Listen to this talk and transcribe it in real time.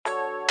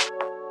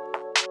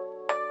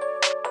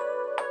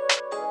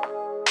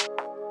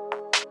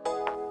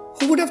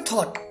would have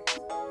thought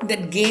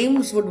that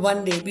games would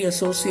one day be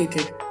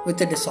associated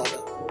with a disorder?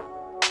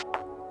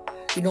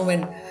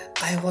 When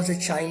I was a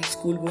child,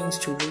 school-going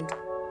student,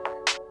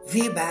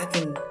 way back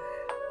in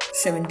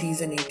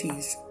 70s and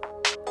 80s,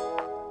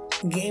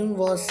 game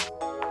was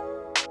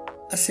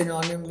a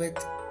synonym with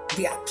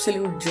the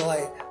absolute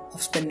joy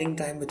of spending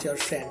time with your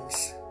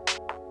friends.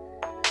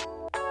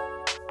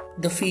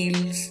 The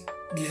fields,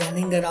 the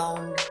running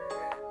around,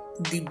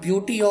 the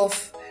beauty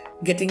of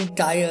getting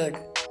tired.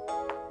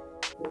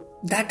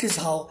 That is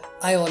how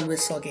I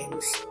always saw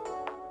games.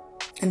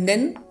 And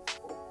then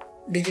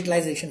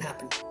digitalisation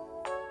happened.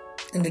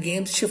 And the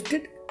games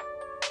shifted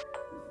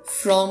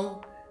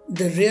from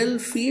the real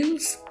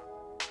fields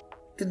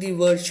to the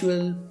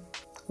virtual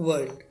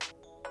world.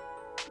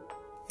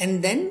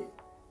 And then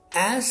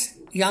as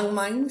young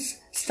minds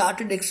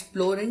started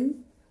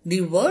exploring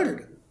the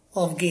world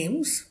of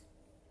games,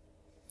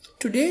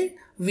 today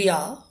we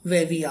are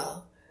where we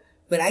are,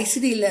 where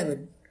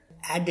ICD-11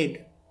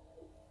 added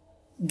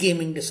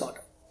gaming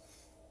disorder.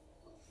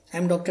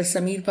 I'm Dr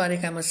Samir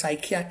Parikh. I'm a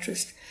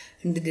psychiatrist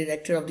and the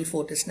director of the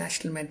Fortis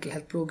National Mental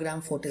Health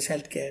Program, Fortis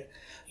Healthcare.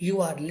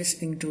 You are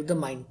listening to the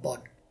Mind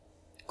Pod.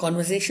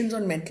 Conversations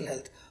on mental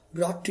health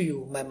brought to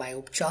you by my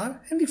Upchar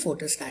and the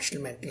Fortis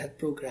National Mental Health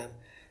Program.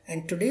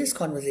 And today's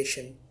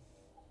conversation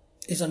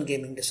is on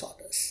gaming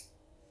disorders.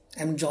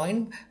 I'm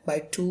joined by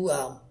two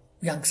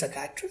young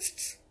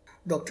psychiatrists,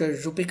 Dr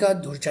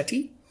Rupika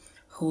Dhurjati,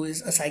 who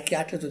is a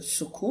psychiatrist with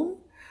Sukoon,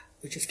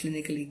 which is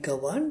clinically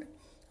governed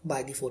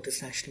by the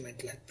Fortis National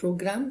Mental Health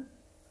Program,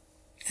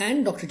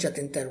 and Dr.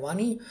 Jatin,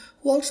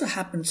 who also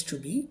happens to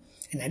be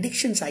an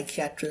addiction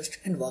psychiatrist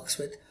and works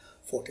with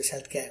Fortis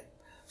Healthcare.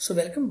 So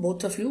welcome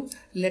both of you.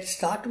 Let's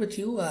start with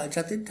you,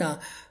 Jatin.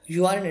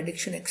 You are an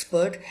addiction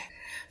expert.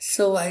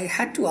 So I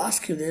had to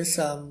ask you this.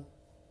 All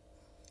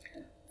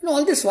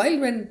this while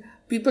when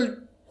people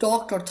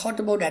talked or thought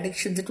about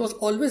addictions, it was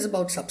always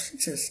about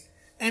substances.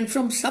 And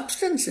from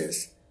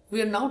substances,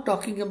 we are now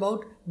talking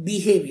about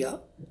behavior.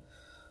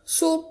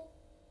 So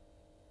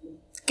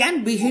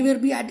can behavior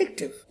be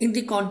addictive in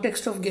the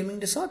context of gaming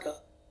disorder?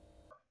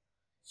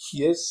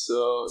 Yes,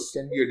 it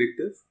can be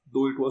addictive,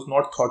 though it was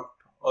not thought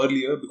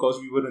earlier because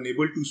we were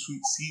unable to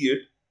see it.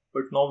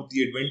 But now with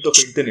the advent of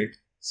internet,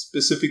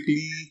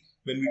 specifically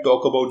when we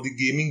talk about the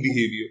gaming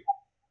behavior,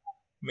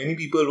 many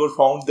people were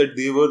found that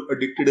they were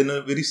addicted in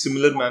a very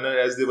similar manner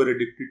as they were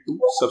addicted to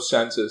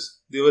substances.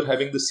 They were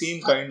having the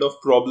same kind of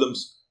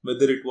problems,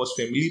 whether it was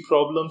family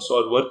problems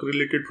or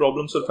work-related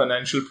problems or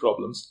financial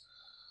problems.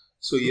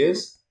 So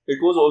yes, it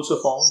was also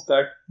found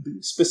that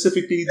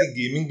specifically the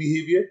gaming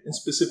behavior and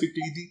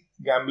specifically the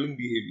gambling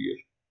behavior,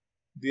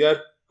 they are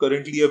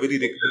currently a very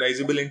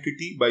recognizable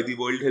entity by the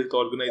World Health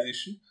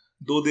Organization,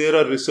 though there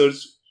are research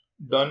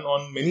done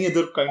on many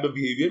other kind of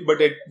behavior,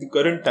 but at the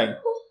current time,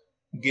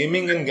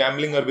 gaming and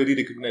gambling are very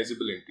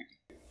recognizable entity.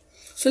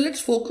 So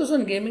let's focus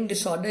on gaming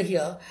disorder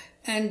here.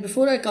 And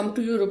before I come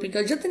to you,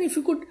 Rupika, Jatin, if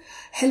you could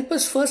help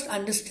us first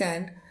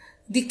understand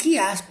the key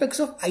aspects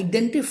of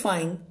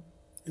identifying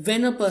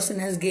when a person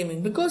has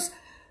gaming. Because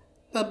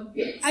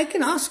I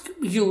can ask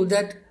you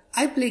that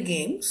I play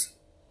games.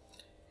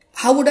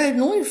 How would I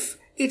know if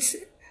it's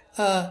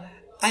I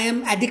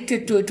am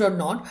addicted to it or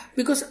not?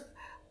 Because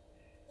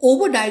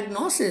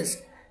overdiagnosis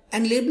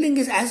and labeling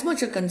is as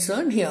much a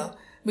concern here.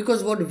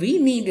 Because what we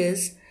need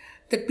is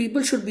that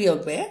people should be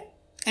aware,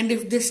 and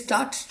if they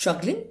start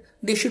struggling,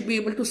 they should be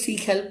able to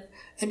seek help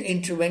and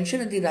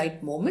intervention at the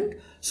right moment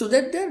so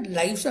that their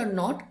lives are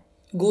not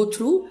go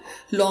through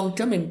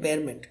long-term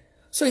impairment.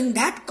 So in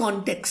that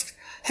context,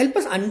 help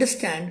us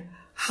understand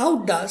how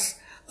does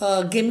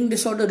gaming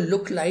disorder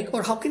look like,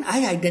 or how can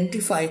I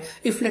identify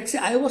if, let's say,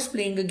 I was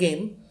playing a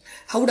game,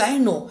 how would I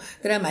know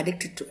that I'm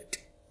addicted to it?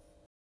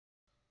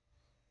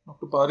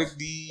 Dr. Parikh,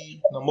 the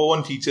number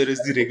one feature is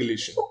the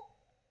regulation.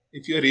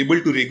 If you are able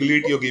to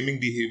regulate your gaming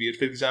behavior,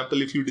 for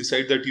example, if you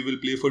decide that you will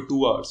play for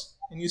 2 hours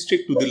and you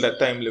stick to the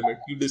time limit,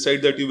 you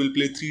decide that you will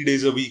play 3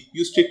 days a week,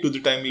 you stick to the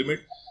time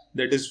limit,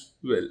 that is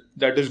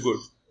good.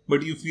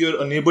 But if you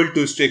are unable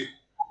to stick,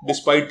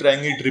 despite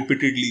trying it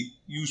repeatedly,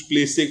 you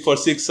play for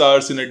 6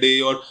 hours in a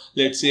day, or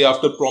let's say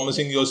after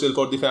promising yourself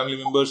or the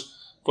family members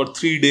for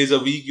 3 days a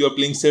week, you are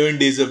playing 7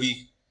 days a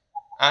week.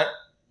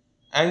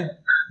 And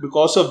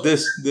because of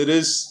this, there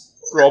is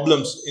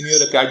problems in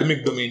your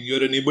academic domain. You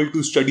are unable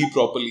to study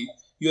properly.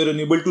 You are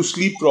unable to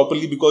sleep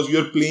properly because you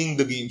are playing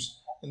the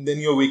games. And then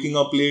you are waking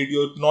up late.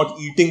 You are not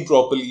eating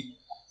properly.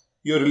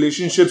 Your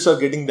relationships are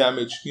getting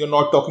damaged. You are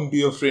not talking to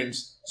your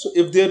friends. So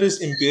if there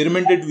is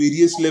impairment at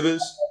various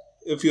levels,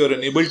 if you are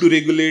unable to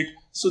regulate,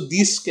 so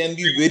these can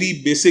be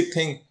very basic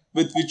thing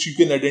with which you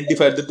can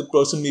identify that the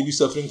person may be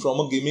suffering from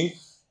a gaming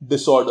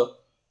disorder,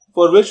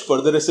 for which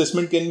further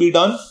assessment can be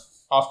done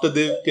after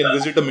they can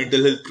visit a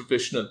mental health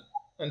professional.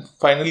 And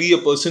finally, a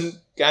person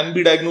can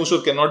be diagnosed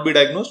or cannot be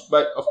diagnosed,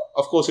 but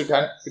of course it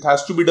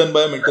has to be done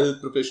by a mental health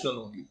professional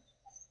only.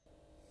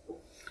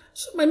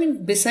 So,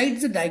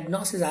 besides the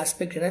diagnosis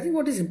aspect here, I think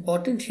what is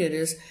important here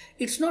is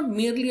it's not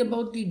merely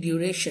about the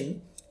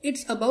duration,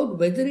 it's about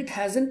whether it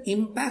has an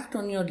impact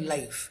on your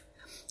life.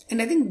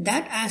 And I think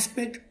that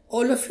aspect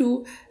all of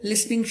you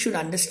listening should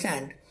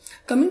understand.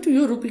 Coming to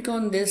you, Rupika,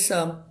 on this,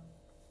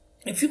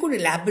 if you could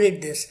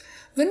elaborate this,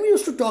 when we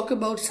used to talk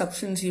about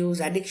substance use,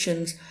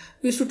 addictions,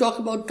 we used to talk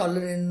about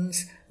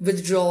tolerance,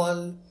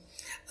 withdrawal,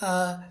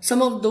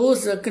 some of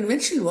those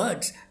conventional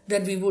words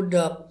that we would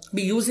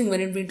be using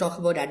when we talk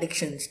about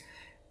addictions.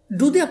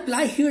 Do they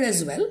apply here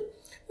as well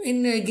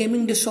in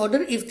gaming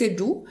disorder? If they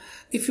do,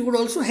 if you would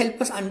also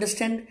help us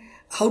understand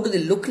how do they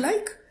look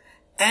like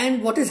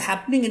and what is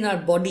happening in our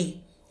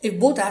body, if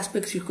both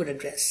aspects you could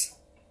address.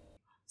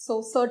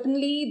 So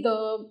certainly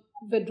the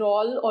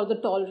withdrawal or the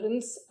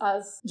tolerance,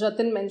 as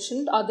Jatin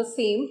mentioned, are the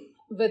same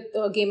with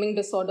gaming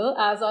disorder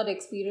as our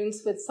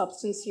experience with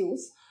substance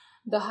use.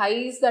 The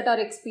highs that are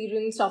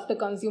experienced after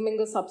consuming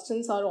a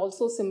substance are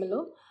also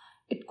similar.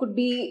 It could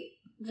be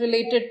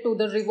related to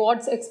the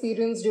rewards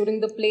experienced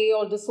during the play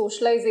or the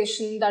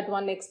socialization that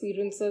one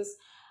experiences.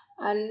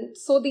 And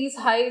so these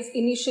highs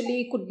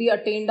initially could be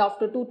attained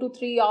after 2 to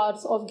 3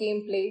 hours of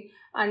gameplay,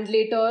 and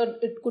later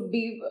it could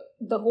be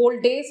the whole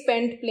day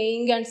spent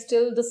playing and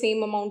still the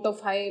same amount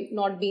of high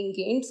not being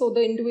gained. So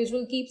the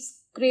individual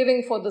keeps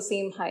craving for the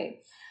same high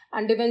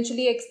and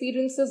eventually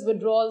experiences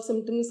withdrawal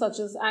symptoms such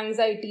as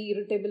anxiety,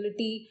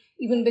 irritability,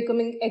 even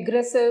becoming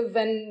aggressive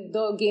when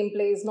the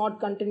gameplay is not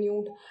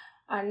continued.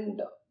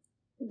 And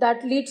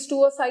that leads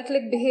to a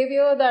cyclic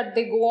behavior that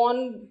they go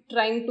on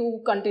trying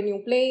to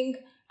continue playing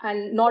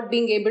and not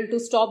being able to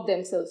stop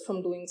themselves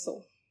from doing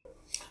so.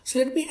 So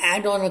let me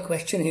add on a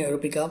question here,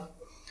 Rupika.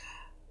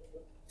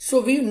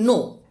 So we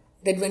know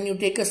that when you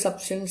take a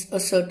substance, a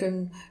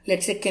certain,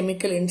 let's say,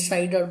 chemical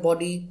inside our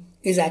body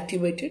is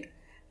activated,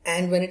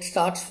 and when it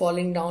starts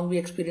falling down, we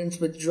experience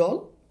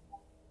withdrawal.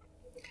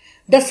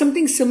 Does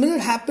something similar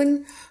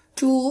happen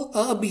to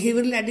a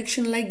behavioral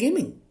addiction like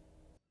gaming?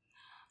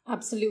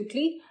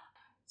 Absolutely.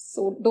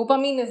 So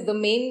dopamine is the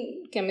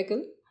main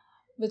chemical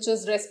which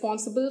is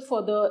responsible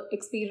for the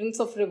experience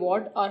of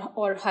reward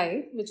or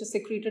high, which is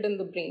secreted in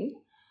the brain.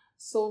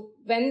 So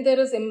when there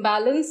is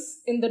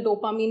imbalance in the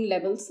dopamine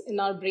levels in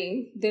our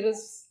brain, there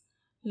is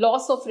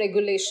loss of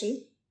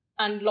regulation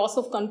and loss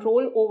of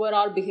control over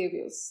our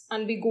behaviors,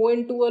 and we go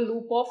into a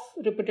loop of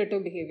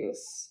repetitive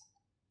behaviors.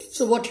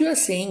 So what you are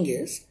saying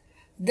is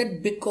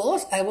that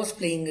because I was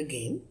playing a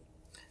game,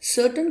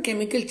 certain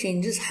chemical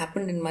changes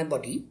happened in my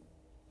body,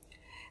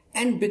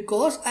 and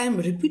because I am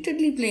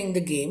repeatedly playing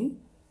the game,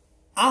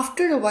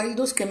 after a while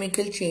those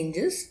chemical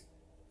changes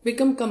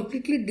become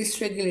completely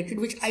dysregulated,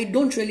 which I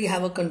don't really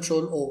have a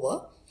control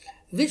over,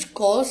 which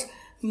cause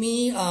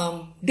me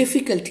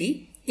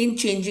difficulty in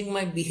changing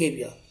my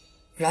behavior,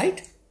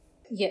 right?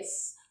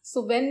 Yes.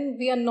 So when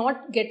we are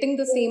not getting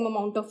the same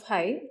amount of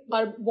high,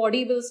 our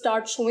body will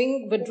start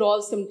showing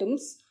withdrawal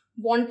symptoms,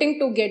 wanting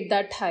to get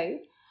that high,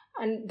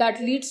 and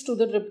that leads to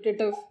the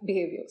repetitive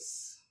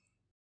behaviors.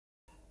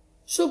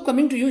 So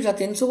coming to you,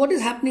 Jatin, so what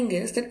is happening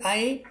is that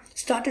I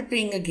started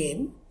playing a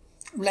game,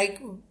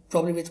 like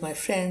probably with my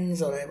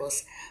friends, or I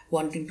was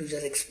wanting to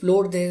just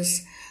explore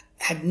this,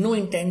 had no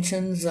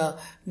intentions that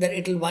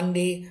it will one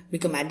day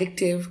become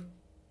addictive.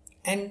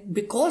 And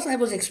because I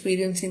was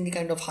experiencing the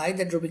kind of high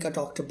that Rupika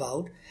talked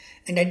about,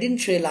 and I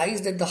didn't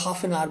realize that the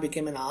half an hour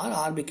became an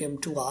hour became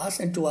 2 hours,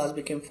 and 2 hours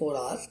became 4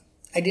 hours.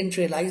 I didn't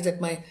realize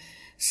that my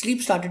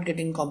sleep started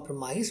getting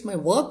compromised, my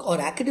work or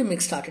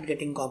academics started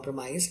getting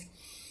compromised,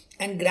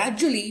 and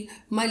gradually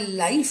my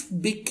life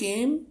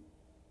became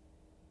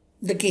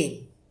the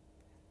game,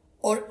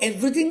 or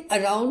everything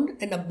around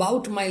and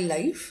about my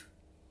life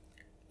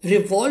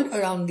revolved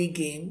around the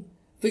game,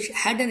 which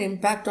had an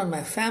impact on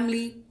my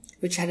family,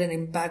 which had an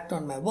impact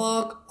on my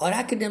work or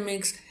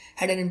academics,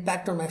 had an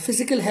impact on my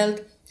physical health,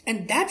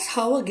 and that's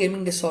how a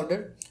gaming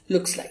disorder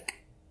looks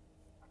like.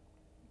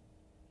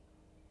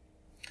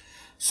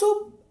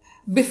 So,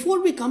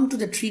 before we come to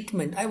the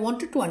treatment, I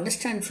wanted to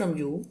understand from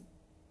you,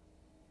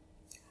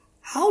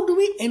 how do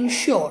we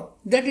ensure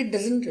that it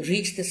doesn't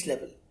reach this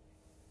level?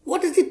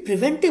 What is the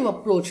preventive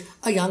approach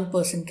a young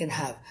person can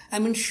have? I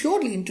mean,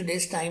 surely in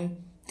today's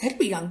time, there'll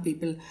be young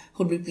people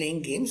who'll be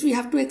playing games. We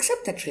have to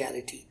accept that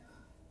reality.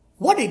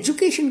 What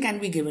education can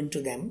be given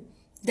to them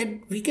that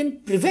we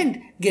can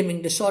prevent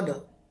gaming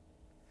disorder?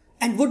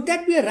 And would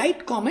that be a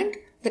right comment,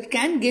 that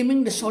can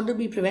gaming disorder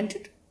be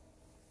prevented?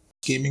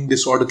 Gaming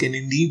disorder can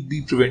indeed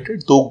be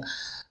prevented, though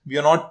we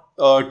are not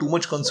too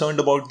much concerned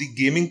about the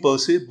gaming per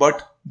se,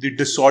 but the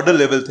disorder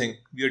level thing,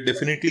 we are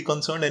definitely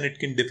concerned, and it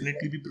can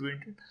definitely be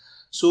prevented.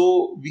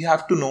 So we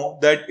have to know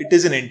that it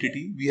is an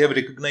entity. We have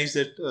recognized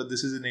that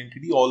this is an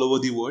entity all over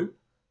the world,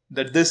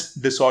 that this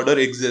disorder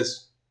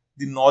exists.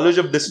 The knowledge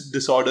of this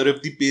disorder,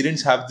 if the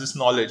parents have this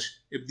knowledge,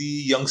 if the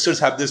youngsters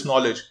have this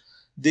knowledge,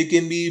 they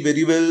can be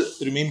very well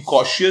remain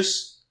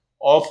cautious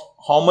of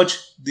how much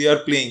they are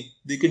playing.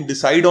 They can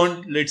decide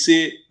on, let's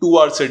say, 2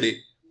 hours a day.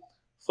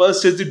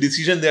 First is the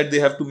decision that they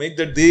have to make,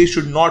 that they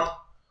should not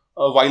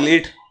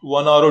violate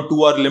 1 hour or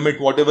 2 hour limit,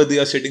 whatever they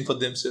are setting for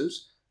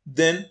themselves.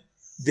 Then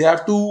they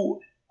have to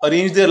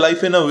arrange their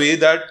life in a way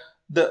that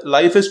the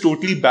life is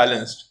totally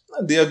balanced.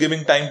 They are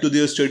giving time to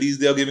their studies,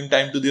 they are giving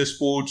time to their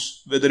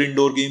sports, whether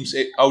indoor games,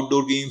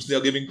 outdoor games, they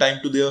are giving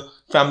time to their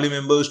family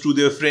members, to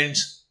their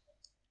friends,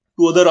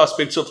 to other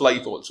aspects of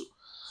life also.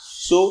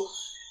 So,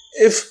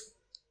 if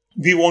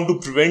we want to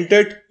prevent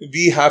it,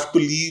 we have to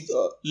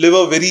live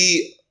a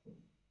very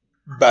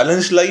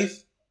balanced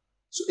life.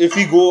 So, if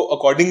we go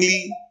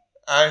accordingly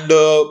and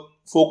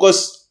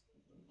focus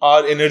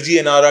our energy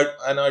and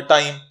our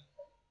time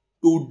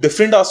to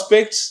different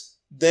aspects,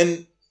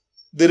 then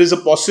there is a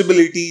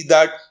possibility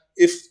that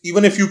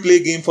even if you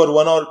play game for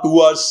 1 or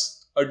 2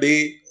 hours a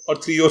day or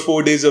 3 or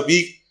 4 days a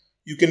week,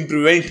 you can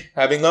prevent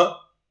having a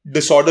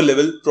disorder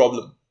level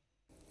problem.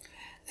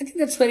 I think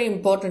that's very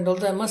important.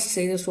 Although I must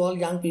say this to all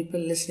young people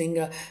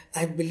listening,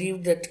 I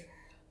believe that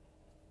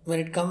when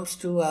it comes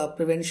to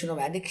prevention of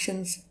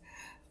addictions,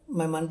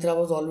 my mantra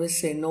was always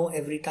say no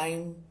every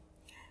time.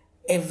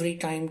 Every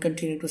time,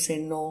 continue to say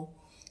no.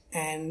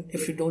 And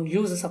if you don't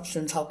use a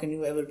substance, how can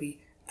you ever be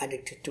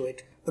addicted to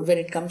it? But when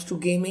it comes to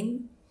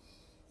gaming,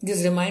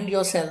 just remind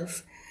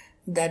yourself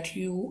that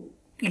you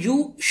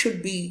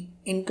should be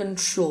in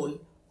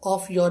control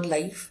of your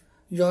life,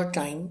 your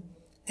time,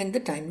 and the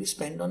time you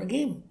spend on a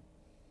game.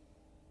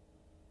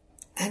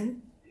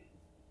 And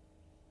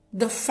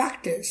the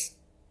fact is,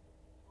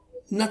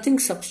 nothing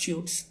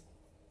substitutes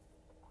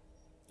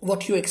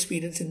what you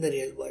experience in the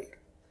real world,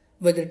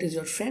 whether it is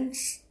your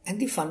friends and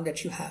the fun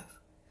that you have,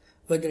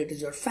 whether it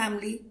is your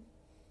family.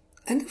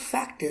 And the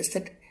fact is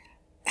that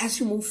as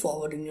you move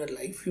forward in your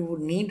life, you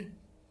would need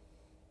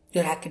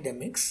your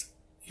academics,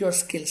 your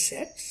skill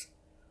sets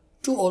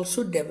to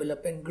also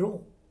develop and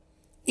grow.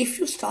 If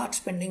you start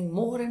spending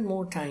more and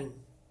more time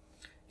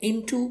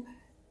into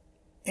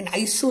an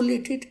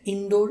isolated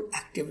indoor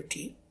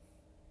activity,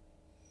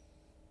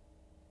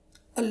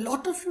 a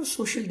lot of your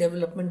social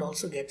development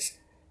also gets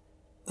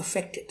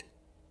affected.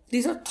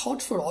 These are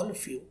thoughts for all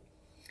of you.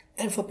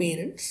 And for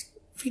parents,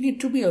 we need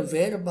to be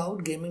aware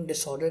about gaming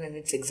disorder and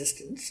its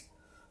existence.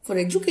 For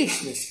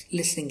educationists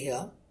listening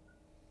here,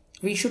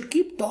 we should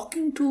keep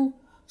talking to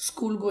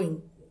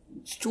school-going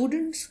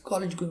students,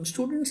 college-going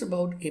students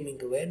about gaming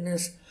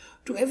awareness,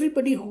 to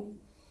everybody who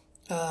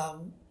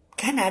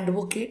can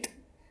advocate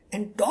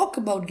and talk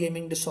about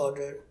gaming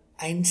disorder.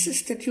 I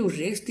insist that you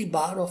raise the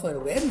bar of our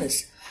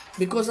awareness,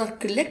 because our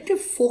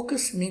collective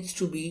focus needs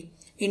to be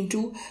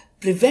into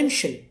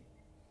prevention.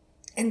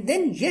 And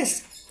then,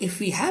 yes, if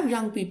we have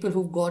young people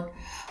who've got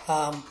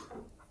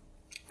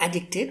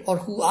addicted or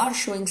who are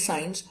showing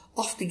signs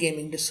of the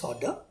gaming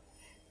disorder,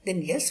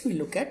 then yes, we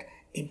look at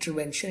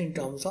intervention in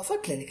terms of a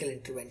clinical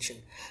intervention.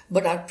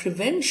 But our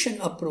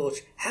prevention approach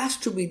has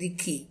to be the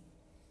key,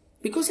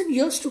 because in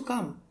years to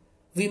come,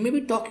 we may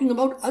be talking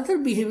about other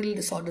behavioral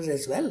disorders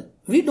as well.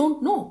 We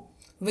don't know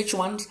which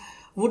ones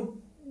would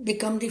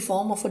become the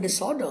form of a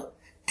disorder.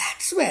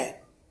 That's where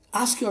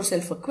ask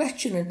yourself a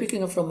question, and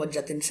picking up from what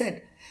Jatin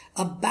said,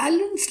 a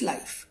balanced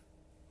life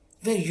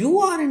where you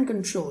are in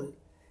control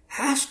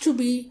has to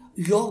be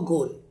your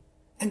goal.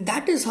 And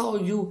that is how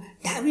you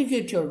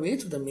navigate your way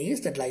through the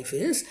maze that life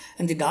is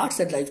and the darts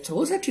that life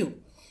throws at you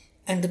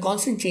and the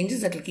constant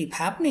changes that will keep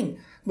happening.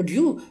 But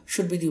you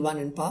should be the one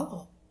in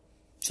power.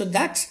 So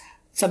that's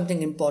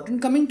something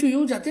important. Coming to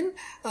you, Jatin,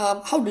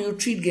 how do you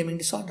treat gaming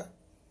disorder?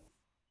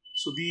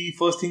 So the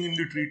first thing in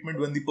the treatment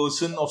when the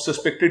person of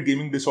suspected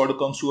gaming disorder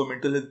comes to a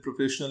mental health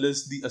professional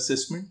is the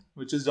assessment,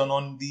 which is done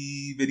on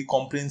the very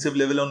comprehensive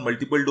level on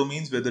multiple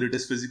domains, whether it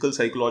is physical,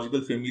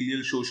 psychological,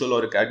 familial, social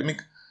or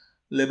academic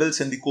levels,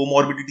 and the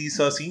comorbidities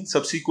are seen.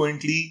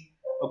 Subsequently,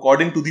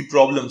 according to the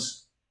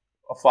problems,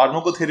 a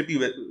pharmacotherapy,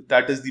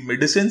 that is the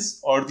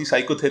medicines, or the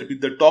psychotherapy,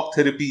 the talk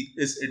therapy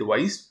is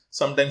advised.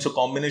 Sometimes a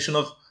combination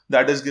of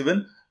that is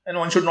given, and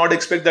one should not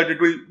expect that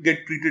it will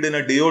get treated in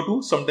a day or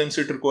two. Sometimes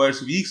it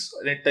requires weeks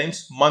and at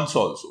times months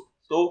also.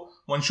 So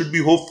one should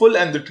be hopeful,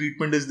 and the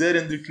treatment is there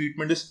and the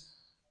treatment is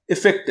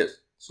effective.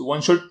 So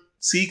one should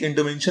seek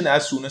intervention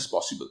as soon as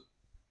possible.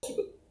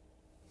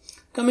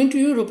 Coming to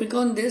you, Rupika,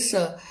 on this,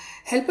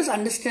 help us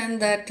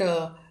understand that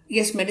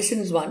yes, medicine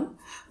is one,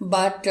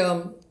 but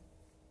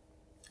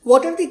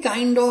what are the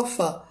kind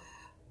of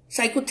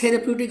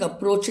psychotherapeutic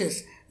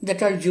approaches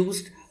that are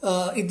used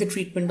in the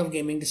treatment of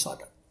gaming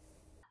disorder?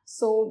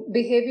 So,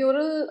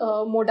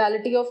 behavioral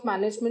modality of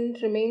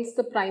management remains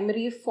the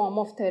primary form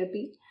of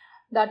therapy.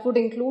 That would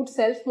include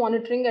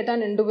self-monitoring at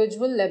an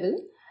individual level,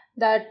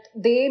 that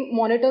they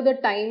monitor the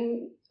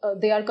time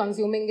they are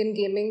consuming in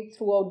gaming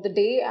throughout the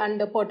day,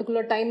 and a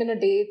particular time in a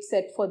day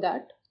set for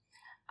that.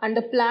 And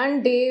a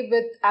planned day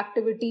with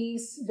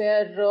activities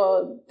where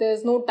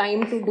there's no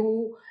time to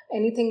do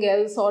anything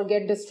else or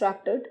get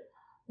distracted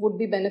would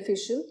be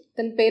beneficial.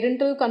 Then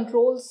parental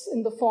controls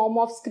in the form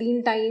of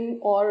screen time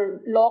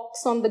or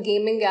locks on the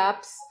gaming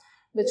apps,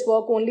 which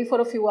work only for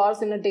a few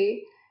hours in a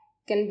day,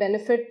 can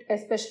benefit,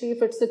 especially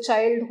if it's a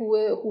child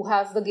who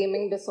has the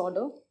gaming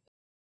disorder.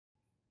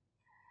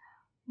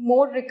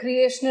 More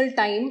recreational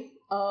time,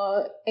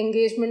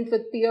 engagement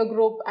with peer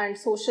group and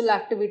social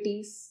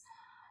activities.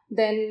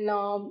 Then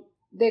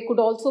there could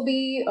also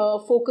be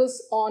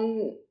focus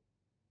on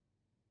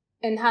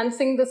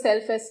enhancing the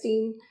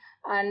self-esteem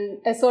and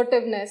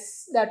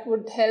assertiveness that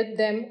would help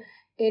them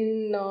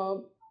in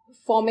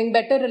forming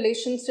better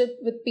relationship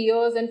with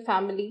peers and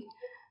family,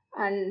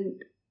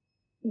 and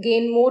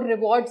gain more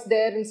rewards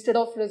there instead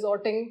of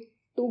resorting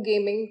to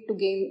gaming to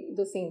gain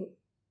the same.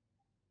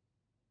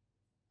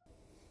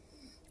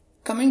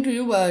 Coming to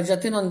you,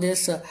 Jatin, on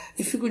this,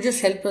 if you could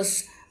just help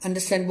us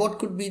understand what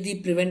could be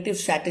the preventive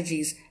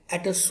strategies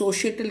at a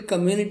societal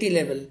community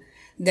level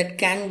that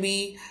can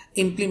be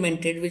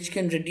implemented, which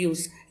can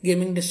reduce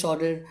gaming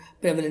disorder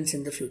prevalence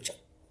in the future.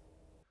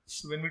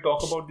 So when we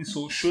talk about the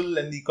social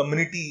and the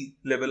community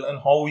level and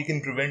how we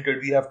can prevent it,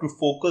 we have to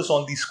focus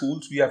on the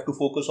schools, we have to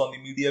focus on the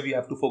media, we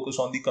have to focus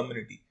on the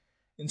community.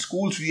 In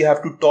schools, we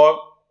have to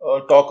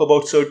talk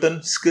about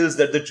certain skills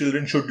that the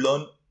children should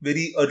learn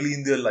very early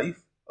in their life,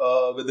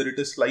 whether it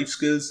is life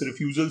skills,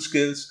 refusal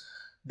skills.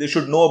 They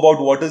should know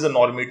about what is a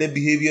normative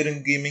behavior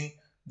in gaming.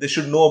 They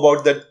should know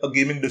about that a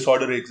gaming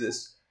disorder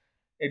exists.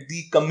 At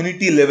the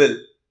community level,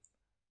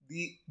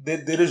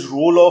 there is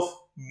role of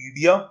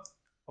media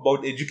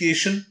about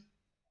education.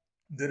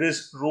 There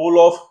is role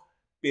of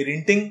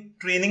parenting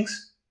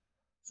trainings.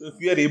 So if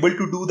we are able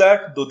to do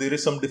that, though there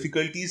is some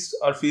difficulties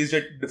are faced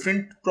at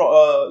different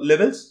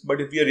levels, but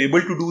if we are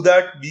able to do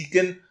that, we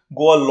can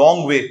go a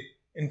long way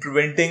in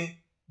preventing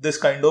this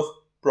kind of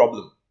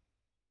problem.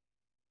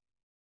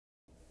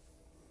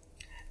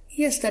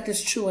 Yes, that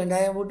is true, and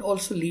I would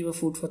also leave a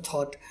food for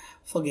thought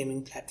for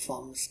gaming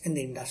platforms in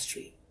the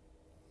industry.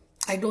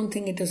 I don't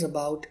think it is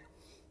about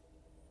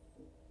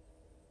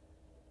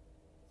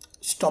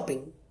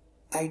stopping.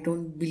 I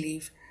don't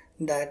believe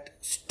that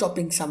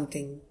stopping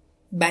something,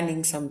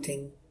 banning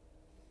something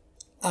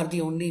are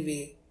the only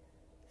way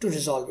to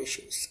resolve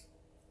issues.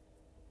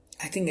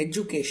 I think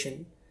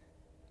education,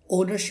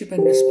 ownership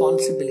and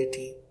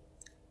responsibility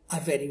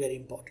are very, very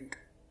important.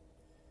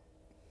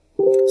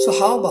 So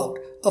how about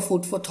a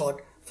food for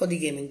thought for the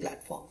gaming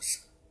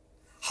platforms?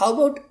 How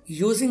about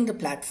using the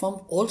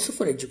platform also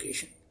for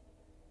education?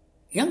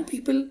 Young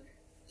people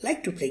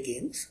like to play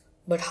games,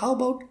 but how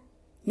about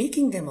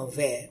making them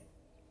aware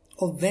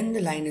of when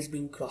the line is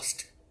being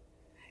crossed?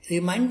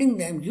 Reminding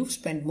them you've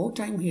spent more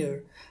time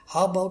here,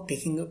 how about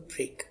taking a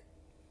break?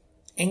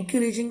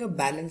 Encouraging a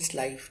balanced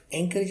life,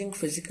 encouraging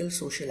physical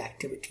social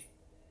activity.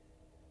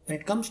 When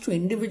it comes to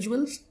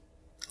individuals,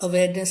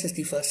 awareness is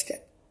the first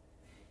step.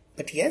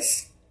 But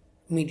yes,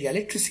 media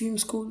literacy in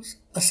schools,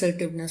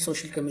 assertiveness,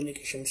 social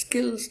communication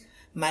skills,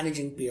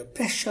 managing peer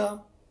pressure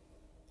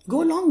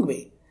go a long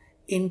way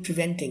in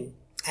preventing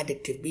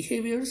addictive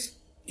behaviors,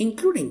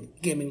 including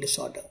gaming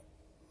disorder.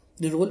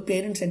 The role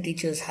parents and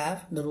teachers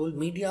have, the role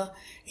media,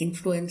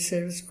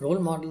 influencers, role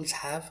models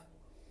have,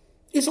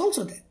 is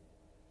also there.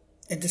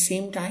 At the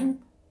same time,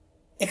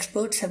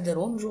 experts have their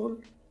own role,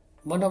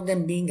 one of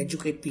them being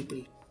educate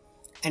people,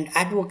 and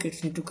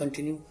advocates need to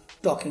continue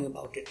talking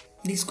about it.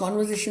 These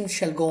conversations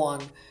shall go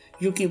on.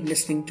 You keep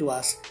listening to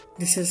us.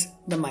 This is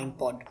the Mind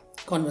Pod,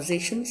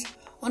 conversations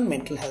on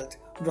mental health,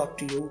 brought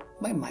to you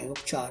by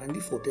Myopchar and the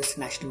Fortis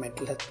National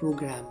Mental Health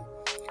Program.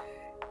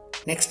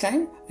 Next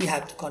time, we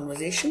have the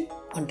conversation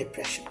on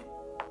depression.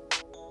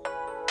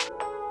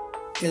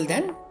 Till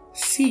then,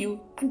 see you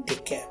and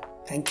take care.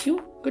 Thank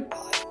you.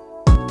 Goodbye.